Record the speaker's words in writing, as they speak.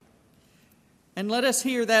And let us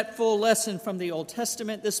hear that full lesson from the Old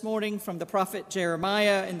Testament this morning from the prophet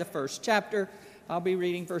Jeremiah in the first chapter. I'll be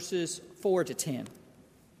reading verses 4 to 10.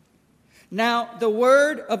 Now the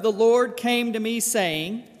word of the Lord came to me,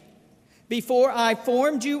 saying, Before I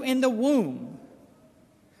formed you in the womb,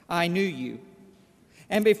 I knew you.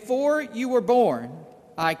 And before you were born,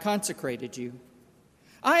 I consecrated you.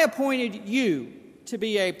 I appointed you to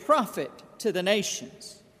be a prophet to the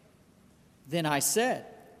nations. Then I said,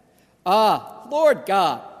 Lord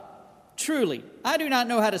God, truly, I do not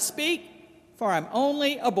know how to speak, for I'm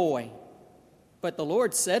only a boy. But the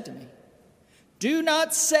Lord said to me, Do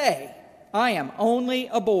not say, I am only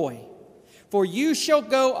a boy, for you shall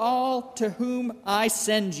go all to whom I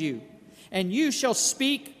send you, and you shall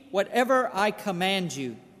speak whatever I command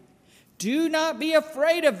you. Do not be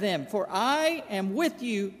afraid of them, for I am with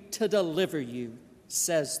you to deliver you,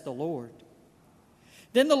 says the Lord.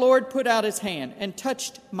 Then the Lord put out his hand and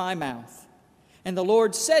touched my mouth. And the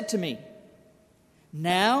Lord said to me,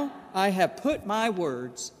 Now I have put my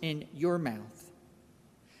words in your mouth.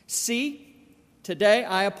 See, today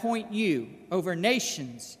I appoint you over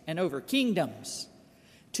nations and over kingdoms,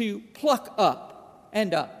 to pluck up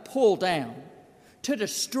and to pull down, to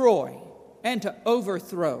destroy and to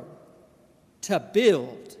overthrow, to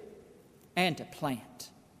build and to plant.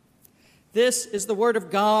 This is the word of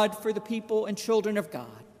God for the people and children of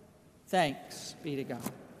God. Thanks be to God.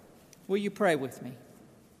 Will you pray with me?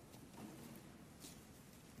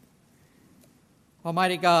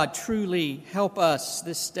 Almighty God, truly help us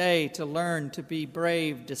this day to learn to be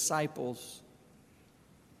brave disciples.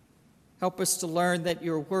 Help us to learn that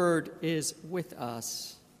your word is with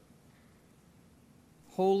us.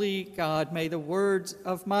 Holy God, may the words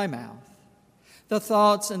of my mouth, the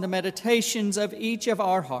thoughts and the meditations of each of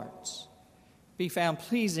our hearts be found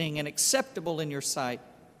pleasing and acceptable in your sight,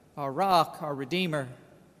 our rock, our Redeemer,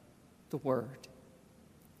 the Word.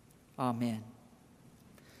 Amen.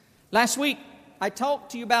 Last week, I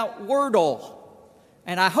talked to you about Wordle,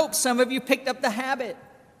 and I hope some of you picked up the habit.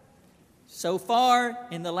 So far,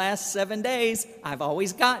 in the last 7 days, I've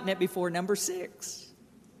always gotten it before number 6.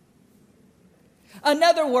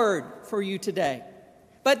 Another word for you today,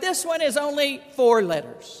 but this one is only 4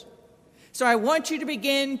 letters. So I want you to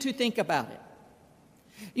begin to think about it.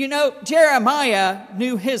 You know, Jeremiah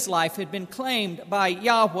knew his life had been claimed by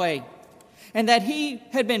Yahweh and that he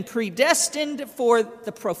had been predestined for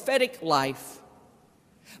the prophetic life.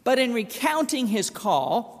 But in recounting his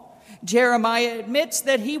call, Jeremiah admits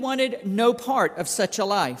that he wanted no part of such a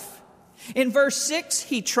life. In verse 6,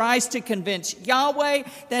 he tries to convince Yahweh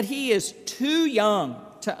that he is too young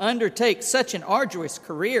to undertake such an arduous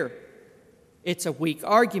career. It's a weak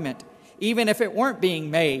argument, even if it weren't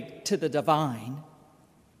being made to the divine.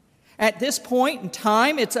 At this point in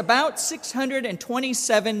time, it's about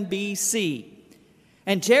 627 BC,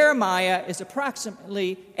 and Jeremiah is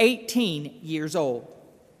approximately 18 years old.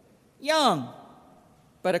 Young,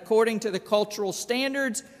 but according to the cultural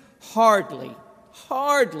standards, hardly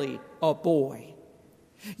a boy.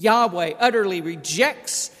 Yahweh utterly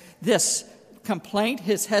rejects this complaint,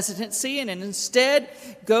 his hesitancy, and instead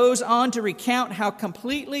goes on to recount how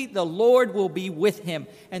completely the Lord will be with him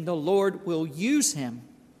and the Lord will use him.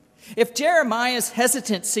 If Jeremiah's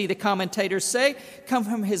hesitancy, the commentators say, come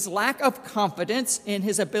from his lack of confidence in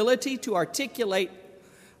his ability to articulate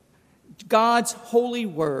God's holy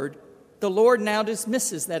word, the Lord now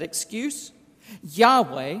dismisses that excuse.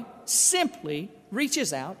 Yahweh simply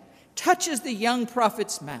reaches out, touches the young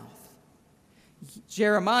prophet's mouth.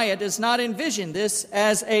 Jeremiah does not envision this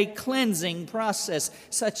as a cleansing process,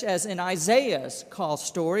 such as in Isaiah's call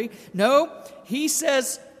story. No, he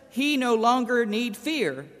says he no longer need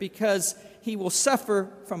fear because he will suffer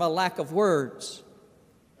from a lack of words.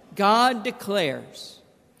 God declares,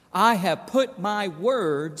 I have put my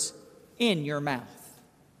words in your mouth.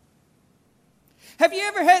 Have you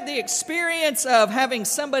ever had the experience of having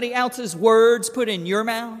somebody else's words put in your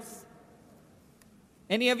mouth?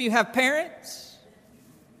 Any of you have parents?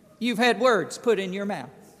 You've had words put in your mouth.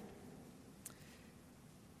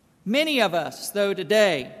 Many of us, though,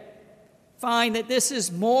 today find that this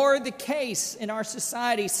is more the case in our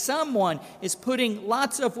society. Someone is putting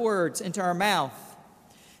lots of words into our mouth.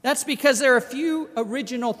 That's because there are a few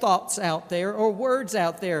original thoughts out there or words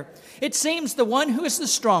out there. It seems the one who is the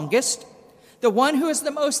strongest, the one who is the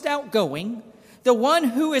most outgoing, the one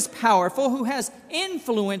who is powerful, who has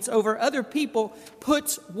influence over other people,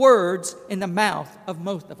 puts words in the mouth of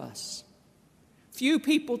most of us. Few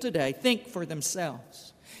people today think for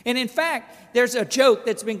themselves. And in fact, there's a joke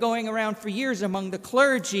that's been going around for years among the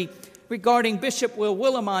clergy regarding Bishop Will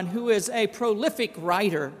Willimon, who is a prolific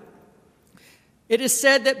writer. It is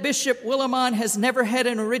said that Bishop Willimon has never had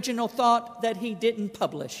an original thought that he didn't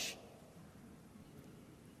publish.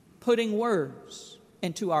 Putting words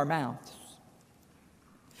into our mouths.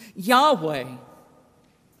 Yahweh,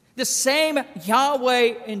 the same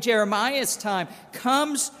Yahweh in Jeremiah's time,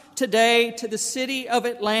 comes today to the city of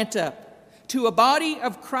Atlanta, to a body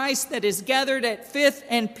of Christ that is gathered at Fifth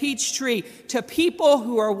and Peachtree, to people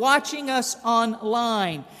who are watching us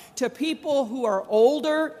online, to people who are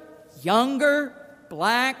older, younger,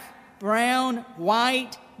 black, brown,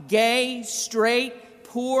 white, gay, straight,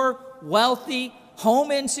 poor, wealthy,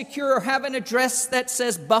 home insecure, or have an address that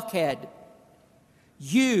says Buckhead.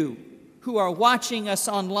 You who are watching us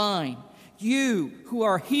online, you who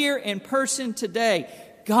are here in person today,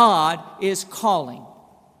 God is calling.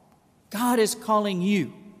 God is calling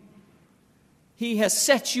you. He has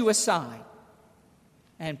set you aside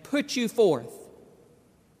and put you forth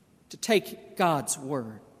to take God's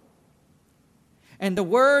word. And the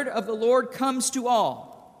word of the Lord comes to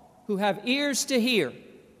all who have ears to hear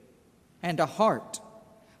and a heart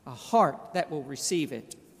that will receive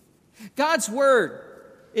it. God's word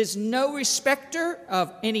is no respecter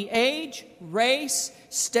of any age, race,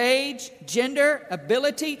 stage, gender,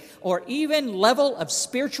 ability, or even level of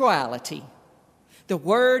spirituality. The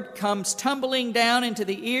word comes tumbling down into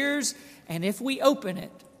the ears, and if we open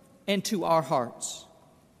it, into our hearts.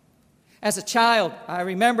 As a child, I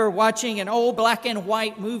remember watching an old black and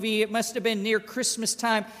white movie. It must have been near Christmas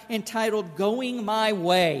time, entitled Going My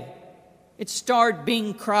Way. It starred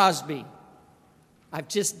Bing Crosby. I've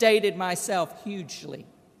just dated myself hugely.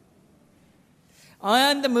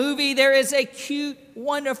 On the movie, there is a cute,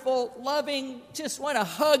 wonderful, loving, just want to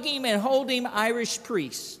hug him and hold him Irish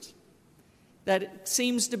priest that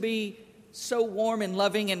seems to be so warm and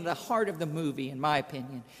loving in the heart of the movie, in my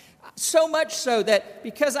opinion. So much so that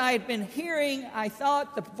because I had been hearing, I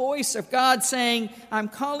thought the voice of God saying, I'm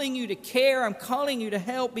calling you to care, I'm calling you to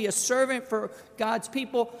help, be a servant for God's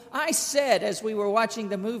people. I said, as we were watching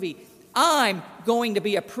the movie, I'm going to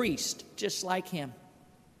be a priest just like him.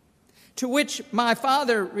 To which my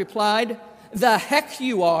father replied, the heck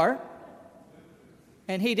you are.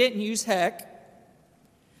 And he didn't use heck.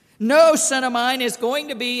 No son of mine is going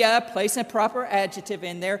to be, place a proper adjective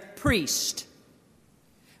in there, priest.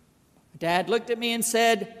 Dad looked at me and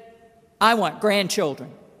said, I want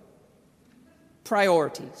grandchildren.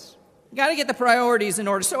 Priorities. You got to get the priorities in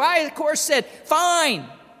order. So I, of course, said, fine,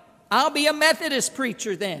 I'll be a Methodist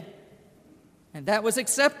preacher then. And that was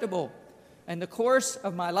acceptable. And the course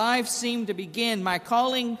of my life seemed to begin. My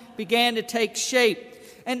calling began to take shape.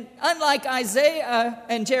 And unlike Isaiah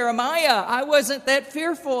and Jeremiah, I wasn't that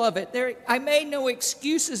fearful of it. I made no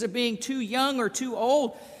excuses of being too young or too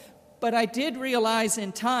old. But I did realize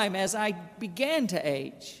in time, as I began to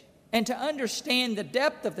age and to understand the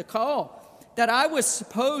depth of the call, that I was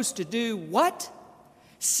supposed to do what?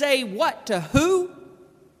 Say what to who?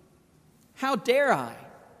 How dare I,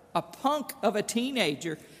 a punk of a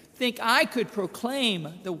teenager, think I could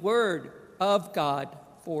proclaim the word of God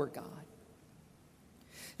for God?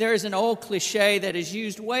 There is an old cliche that is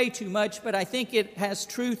used way too much, but I think it has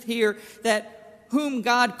truth here, that whom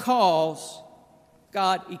God calls,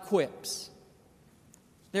 God equips.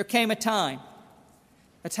 There came a time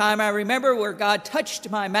I remember where God touched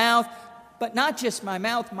my mouth, but not just my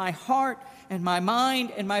mouth, my heart and my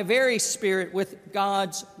mind and my very spirit with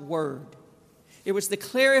God's word. It was the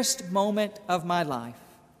clearest moment of my life.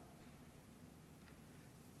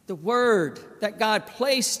 The word that God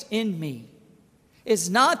placed in me is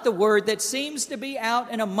not the word that seems to be out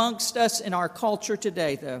and amongst us in our culture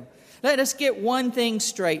today, though. Let us get one thing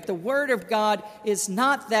straight. The word of God is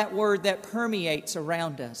not that word that permeates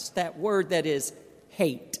around us, that word that is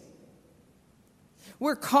hate.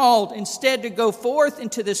 We're called instead to go forth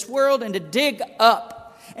into this world and to dig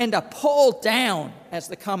up and to pull down, as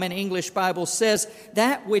the Common English Bible says,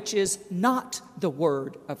 that which is not the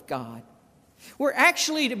word of God. We're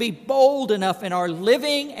actually to be bold enough in our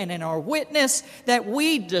living and in our witness that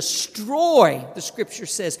we destroy, the Scripture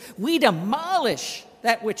says, we demolish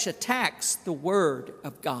that which attacks the word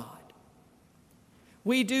of God.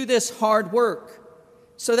 We do this hard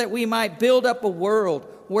work so that we might build up a world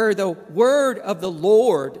where the word of the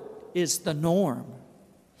Lord is the norm.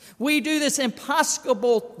 We do this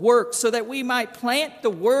impossible work so that we might plant the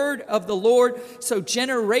word of the Lord so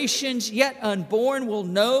generations yet unborn will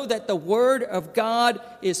know that the word of God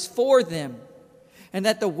is for them and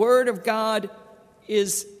that the word of God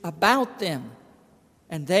is about them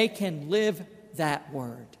and they can live that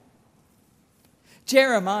word.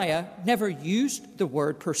 Jeremiah never used the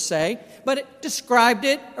word per se, but it described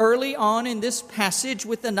it early on in this passage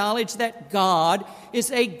with the knowledge that God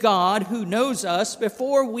is a God who knows us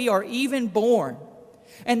before we are even born.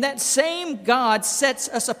 And that same God sets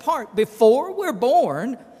us apart before we're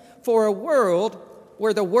born for a world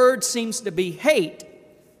where the word seems to be hate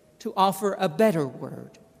to offer a better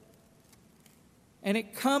word. And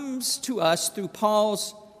it comes to us through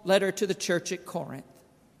Paul's letter to the church at Corinth,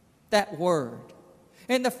 that word.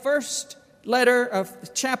 In the first letter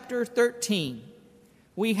of chapter 13,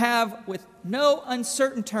 we have, with no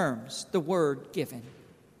uncertain terms, the word given: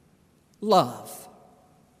 love.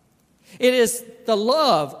 It is the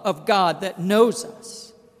love of God that knows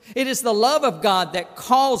us. It is the love of God that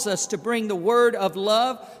calls us to bring the word of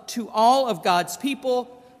love to all of God's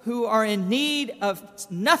people who are in need of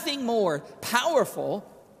nothing more powerful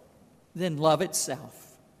than love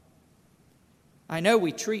itself. I know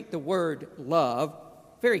we treat the word love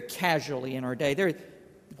very casually in our day.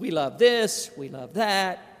 We love this, we love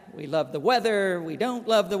that, we love the weather, we don't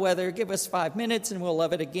love the weather. Give us 5 minutes and we'll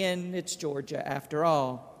love it again. It's Georgia after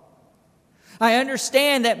all. I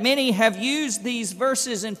understand that many have used these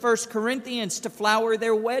verses in 1 Corinthians to flower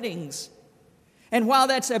their weddings. And while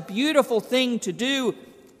that's a beautiful thing to do,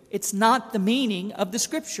 it's not the meaning of the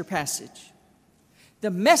scripture passage.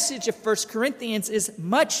 The message of 1 Corinthians is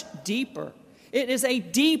much deeper. It is a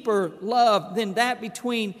deeper love than that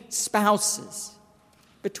between spouses,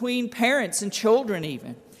 between parents and children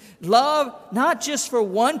even. Love not just for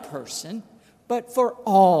one person, but for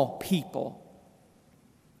all people.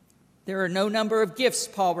 There are no number of gifts,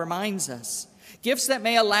 Paul reminds us. Gifts that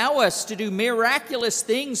may allow us to do miraculous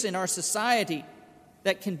things in our society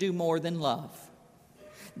that can do more than love.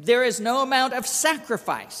 There is no amount of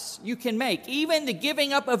sacrifice you can make, even the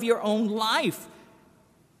giving up of your own life,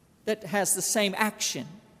 that has the same action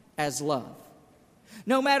as love.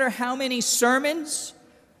 No matter how many sermons,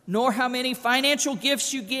 nor how many financial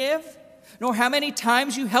gifts you give, nor how many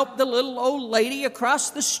times you help the little old lady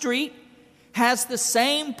across the street, has the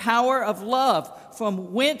same power of love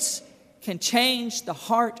from whence can change the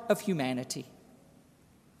heart of humanity.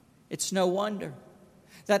 It's no wonder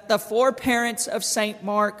that the four parents of St.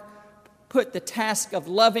 Mark put the task of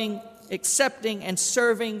loving, accepting, and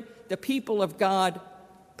serving the people of God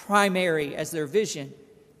primary as their vision,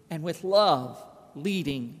 and with love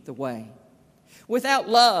leading the way. Without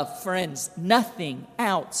love, friends, nothing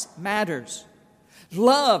else matters.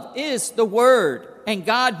 Love is the word, and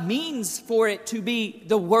God means for it to be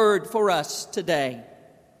the word for us today.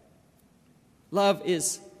 Love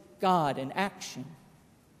is God in action.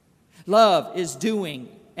 Love is doing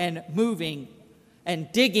and moving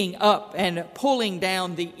and digging up and pulling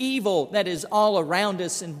down the evil that is all around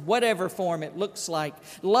us in whatever form it looks like.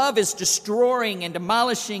 Love is destroying and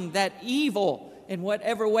demolishing that evil in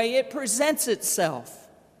whatever way it presents itself.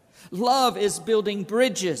 Love is building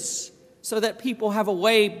bridges so that people have a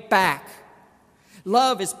way back.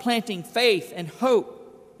 Love is planting faith and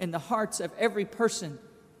hope in the hearts of every person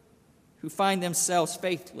who find themselves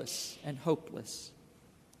faithless and hopeless.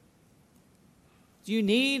 Do you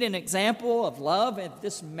need an example of love at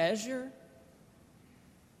this measure?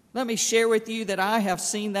 Let me share with you that I have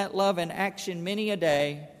seen that love in action many a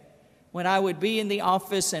day when I would be in the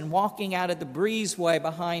office and walking out of the breezeway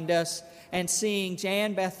behind us and seeing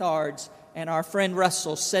Jan Bethards and our friend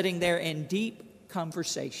Russell sitting there in deep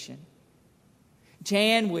conversation.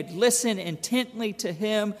 Jan would listen intently to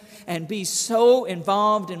him and be so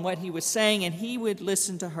involved in what he was saying, and he would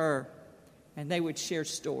listen to her, and they would share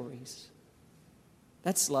stories.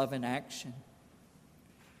 That's love in action.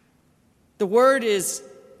 The word is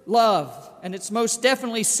love, and it's most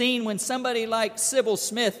definitely seen when somebody like Sybil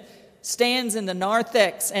Smith stands in the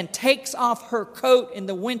narthex and takes off her coat in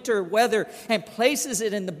the winter weather and places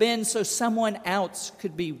it in the bin so someone else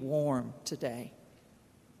could be warm today.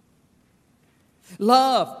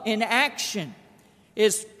 Love in action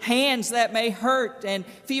is hands that may hurt and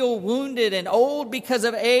feel wounded and old because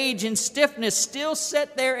of age and stiffness still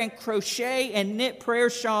sit there and crochet and knit prayer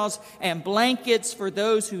shawls and blankets for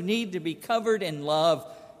those who need to be covered in love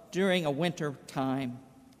during a winter time.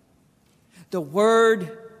 The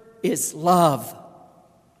word is love.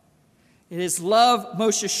 It is love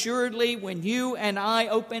most assuredly when you and I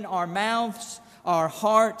open our mouths, our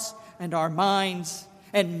hearts, and our minds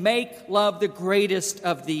and make love the greatest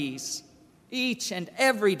of these. Each and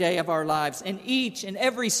every day of our lives, in each and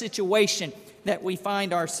every situation that we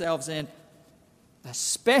find ourselves in,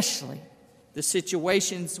 especially the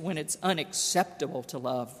situations when it's unacceptable to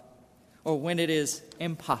love or when it is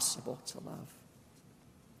impossible to love.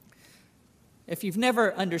 If you've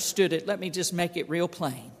never understood it, let me just make it real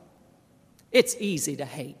plain. It's easy to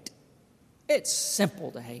hate. It's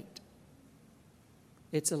simple to hate.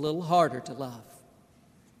 It's a little harder to love.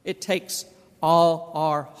 It takes all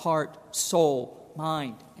our heart, soul,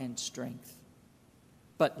 mind, and strength.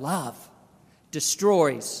 But love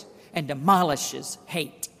destroys and demolishes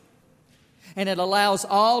hate. And it allows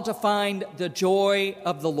all to find the joy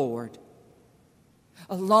of the Lord.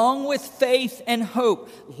 Along with faith and hope,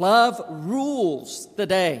 love rules the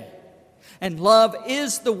day. And love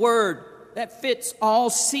is the word that fits all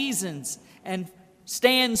seasons and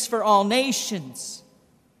stands for all nations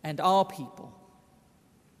and all people.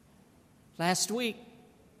 Last week,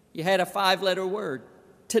 you had a 5-letter word,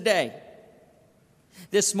 today.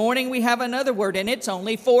 This morning we have another word, and it's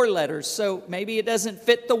only 4 letters, so maybe it doesn't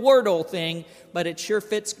fit the Wordle thing, but it sure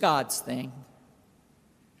fits God's thing.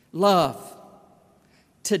 Love.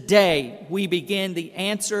 Today we begin the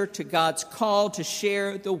answer to God's call to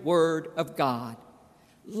share the Word of God.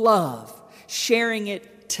 Love. Sharing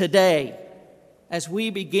it today as we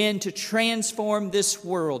begin to transform this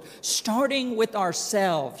world, starting with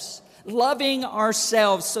ourselves, loving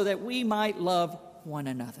ourselves so that we might love one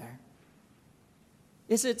another.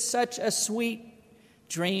 Is it such a sweet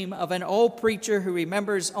dream of an old preacher who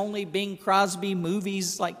remembers only Bing Crosby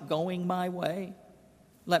movies like Going My Way?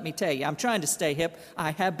 Let me tell you, I'm trying to stay hip.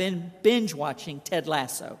 I have been binge watching Ted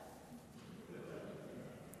Lasso.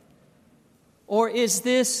 Or is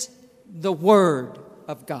this the Word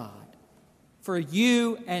of God for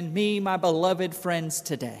you and me, my beloved friends,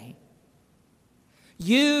 today?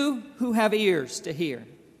 You who have ears to hear,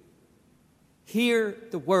 hear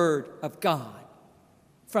the Word of God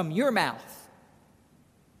from your mouth.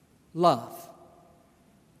 Love.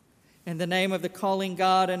 In the name of the calling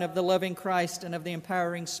God and of the loving Christ and of the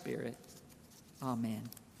empowering Spirit. Amen.